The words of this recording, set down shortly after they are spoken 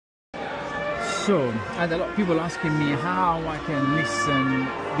So I had a lot of people asking me how I can listen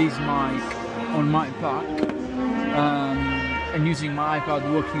this mic on my Mac and using my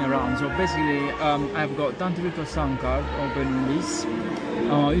iPad working around. So basically I've got Dante Virtual Soundcard open on this,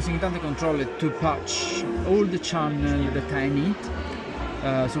 using Dante controller to patch all the channels that I need.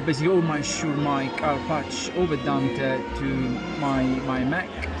 So basically all my Shure mic are patched over Dante to my Mac.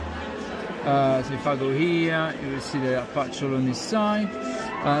 So if I go here, you will see the patch all on this side.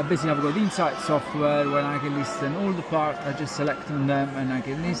 Basically I've got inside software where I can listen all the parts. I just select on them and I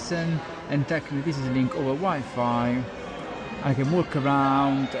can listen, and technically this is a link over Wi-Fi. I can walk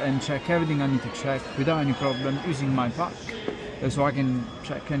around and check everything I need to check without any problem using my pack. So I can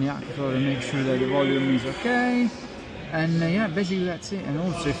check any actor and make sure that the volume is okay. And yeah, basically that's it. And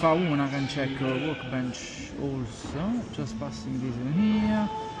also if I want, I can check Workbench also, just passing this in here,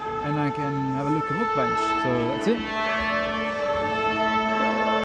 and I can have a look at Workbench. So that's it.